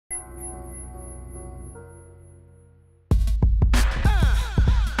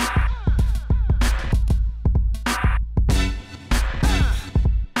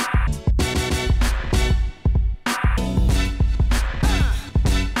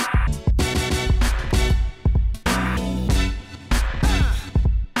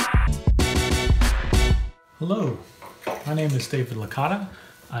name is David Licata.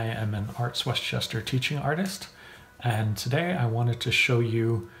 I am an ArtsWestchester teaching artist, and today I wanted to show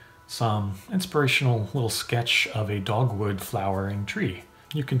you some inspirational little sketch of a dogwood flowering tree.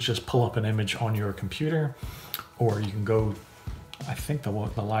 You can just pull up an image on your computer, or you can go, I think the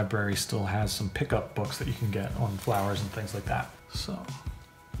library still has some pickup books that you can get on flowers and things like that. So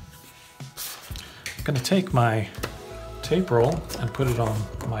I'm going to take my tape roll and put it on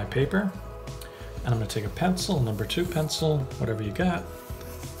my paper. And I'm going to take a pencil, number 2 pencil, whatever you got,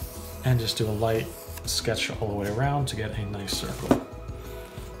 and just do a light sketch all the way around to get a nice circle.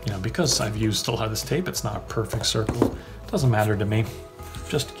 You know, because I've used still have this tape, it's not a perfect circle. It doesn't matter to me.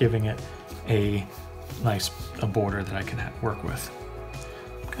 Just giving it a nice border that I can work with.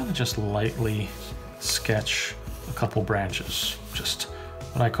 I'm going to just lightly sketch a couple branches. Just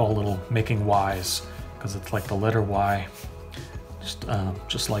what I call little making Ys, because it's like the letter Y.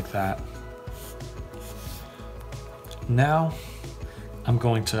 Just like that. Now I'm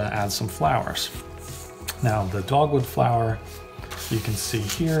going to add some flowers. Now the dogwood flower you can see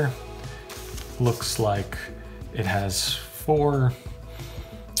here looks like it has 4,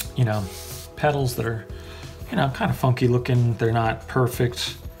 petals that are, kind of funky looking. They're not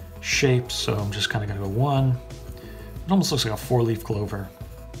perfect shapes, so I'm just kind of gonna go 1. It almost looks like a 4-leaf clover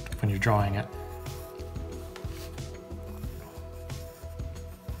when you're drawing it.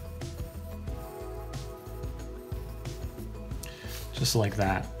 Just like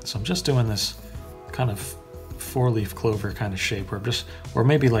that. So I'm just doing this kind of 4-leaf clover kind of shape, or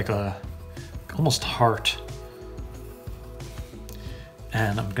maybe like a almost heart.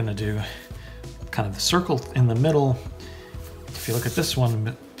 And I'm gonna do kind of the circle in the middle. If you look at this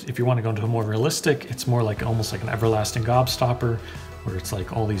one, if you want to go into a more realistic, it's more like almost like an everlasting gobstopper, where it's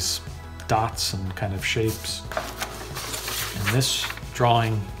like all these dots and kind of shapes. In this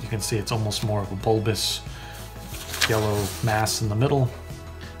drawing, you can see it's almost more of a bulbous yellow mass in the middle.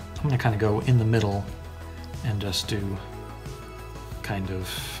 I'm gonna kind of go in the middle and just do kind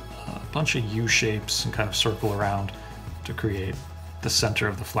of a bunch of U shapes and kind of circle around to create the center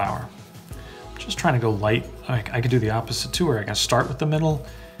of the flower. Just trying to go light. I could do the opposite too, where I can start with the middle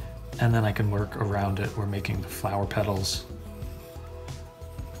and then I can work around it. We're making the flower petals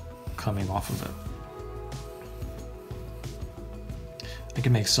coming off of it. I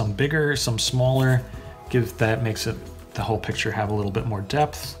can make some bigger, some smaller. Makes it the whole picture have a little bit more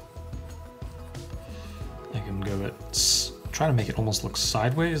depth. I can try to make it almost look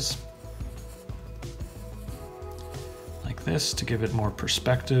sideways, like this, to give it more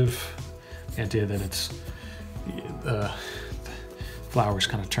perspective. The idea that it's the flowers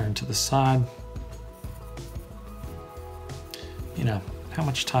kind of turned to the side. How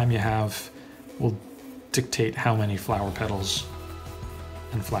much time you have will dictate how many flower petals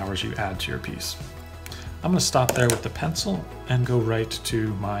and flowers you add to your piece. I'm going to stop there with the pencil and go right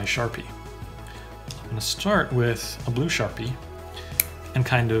to my Sharpie. I'm going to start with a blue Sharpie and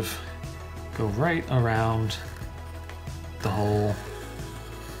kind of go right around the whole,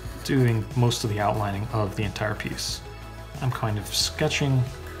 doing most of the outlining of the entire piece. I'm kind of sketching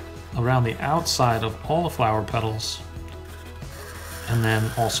around the outside of all the flower petals and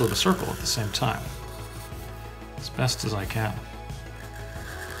then also the circle at the same time, as best as I can.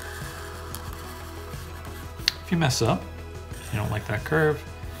 If you mess up, if you don't like that curve,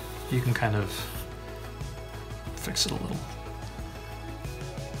 you can kind of fix it a little.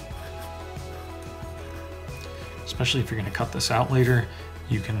 Especially if you're going to cut this out later,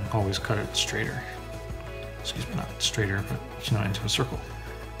 you can always cut it straighter. Excuse me, not straighter, but into a circle.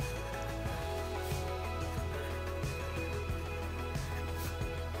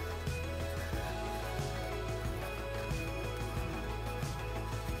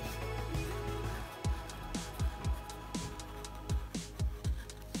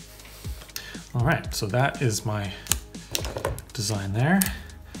 All right, so that is my design there.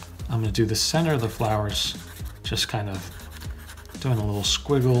 I'm gonna do the center of the flowers, just kind of doing a little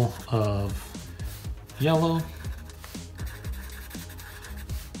squiggle of yellow.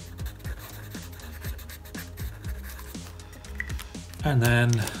 And then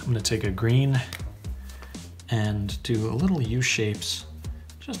I'm gonna take a green and do a little U shapes,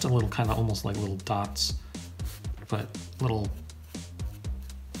 just a little kind of almost like little dots, but little,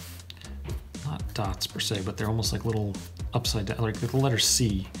 not dots per se, but they're almost like little upside down, like the letter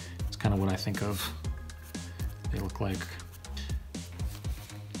C is kind of what I think of. They look like.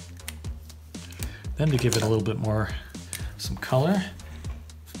 Then to give it a little bit more, some color,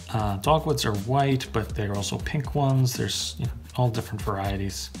 dogwoods are white, but they're also pink ones. There's all different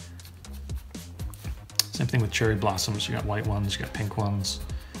varieties. Same thing with cherry blossoms. You got white ones, you got pink ones.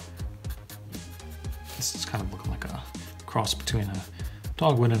 This is kind of looking like a cross between a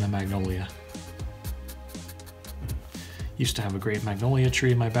dogwood and a magnolia. Used to have a great magnolia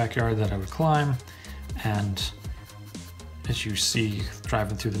tree in my backyard that I would climb, and as you see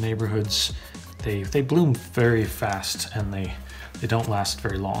driving through the neighborhoods, they bloom very fast and they don't last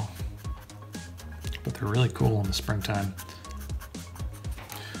very long. But they're really cool in the springtime.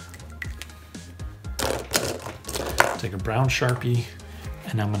 Take a brown Sharpie,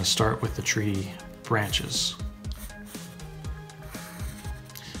 and I'm going to start with the tree branches.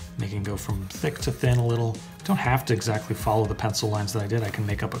 Making go from thick to thin a little. Don't have to exactly follow the pencil lines that I did. I can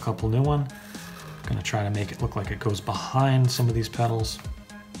make up a couple new ones. I'm going to try to make it look like it goes behind some of these petals.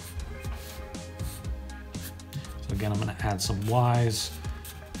 So again, I'm going to add some Ys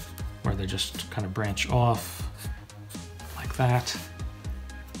where they just kind of branch off like that.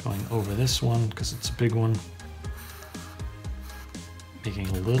 Going over this one because it's a big one. Making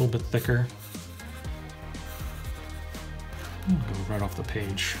it a little bit thicker. Go right off the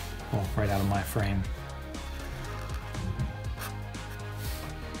page, well, right out of my frame.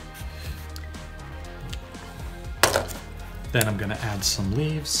 Then I'm going to add some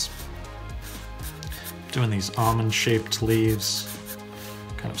leaves. Doing these almond-shaped leaves,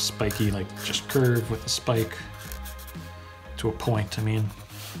 kind of spiky, like just curved with a spike to a point, I mean.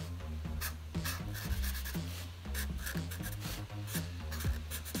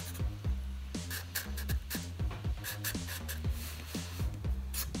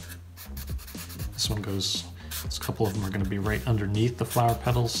 This one goes, a couple of them are going to be right underneath the flower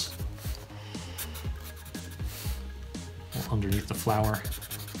petals. Well, underneath the flower.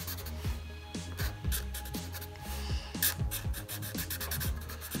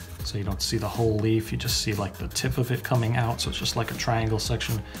 So you don't see the whole leaf, you just see like the tip of it coming out. So it's just like a triangle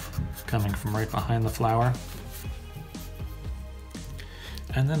section coming from right behind the flower.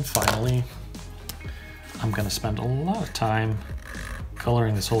 And then finally, I'm going to spend a lot of time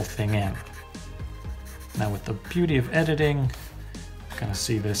coloring this whole thing in. Now with the beauty of editing, you're going to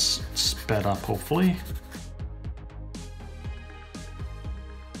see this sped up hopefully.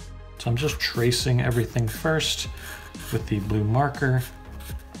 So I'm just tracing everything first with the blue marker,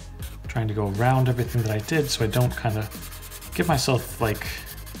 trying to go around everything that I did so I don't kind of give myself like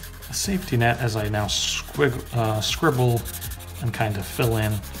a safety net as I now scribble and kind of fill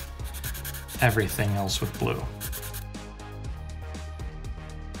in everything else with blue.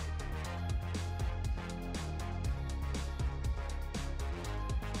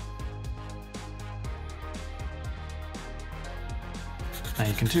 Now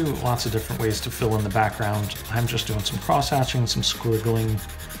you can do lots of different ways to fill in the background. I'm just doing some cross-hatching, some squiggling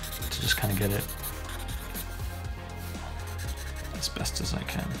to just kind of get it as best as I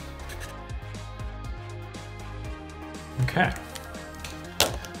can. Okay.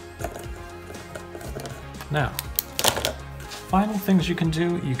 Now, final things you can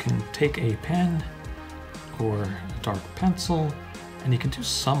do, you can take a pen or a dark pencil and you can do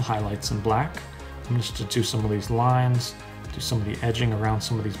some highlights in black. I'm just to do some of these lines, do some of the edging around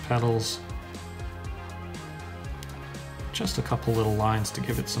some of these petals. Just a couple little lines to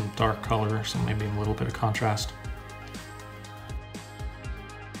give it some dark color, so maybe a little bit of contrast.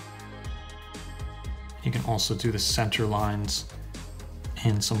 You can also do the center lines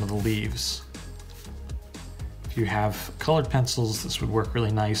in some of the leaves. If you have colored pencils, this would work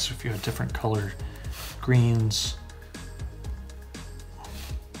really nice if you had different colored greens.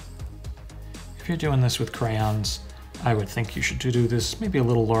 If you're doing this with crayons, I would think you should do this maybe a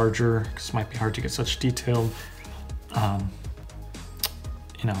little larger, because it might be hard to get such detail.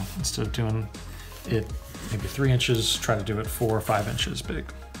 You know, instead of doing it maybe 3 inches, try to do it 4 or 5 inches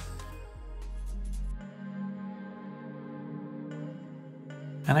big.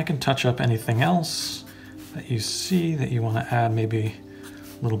 And I can touch up anything else that you see that you want to add maybe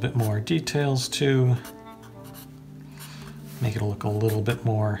a little bit more details to. Make it look a little bit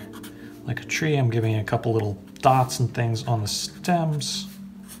more like a tree. I'm giving it a couple little dots and things on the stems.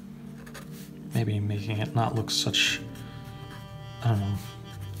 Maybe making it not look such, I don't know,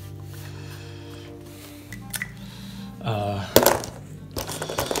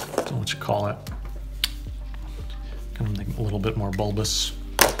 don't know what you call it. Kind of make it a little bit more bulbous.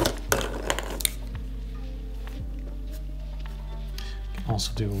 Can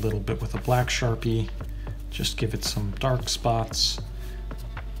also do a little bit with a black Sharpie, just give it some dark spots.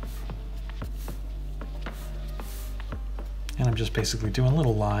 And I'm just basically doing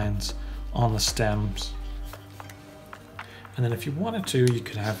little lines on the stems. And then if you wanted to, you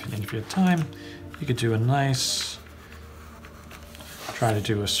could have, and if you had time, you could do a nice, try to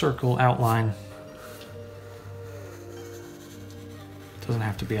do a circle outline. It doesn't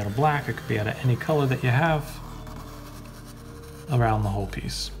have to be out of black, it could be out of any color that you have. around the whole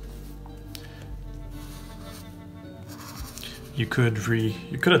piece. You could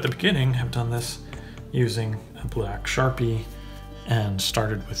at the beginning have done this using a black Sharpie and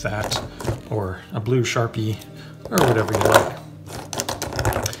started with that, or a blue Sharpie, or whatever you like.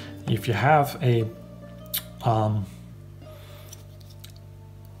 If you have a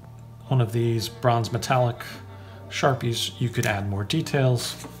one of these bronze metallic Sharpies, you could add more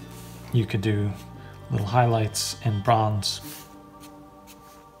details. You could do little highlights in bronze.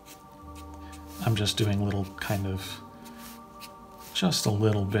 I'm just doing little kind of, just a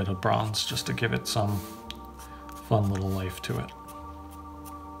little bit of bronze just to give it some fun little life to it.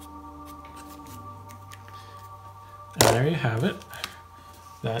 And there you have it.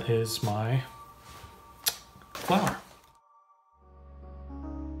 That is my flower.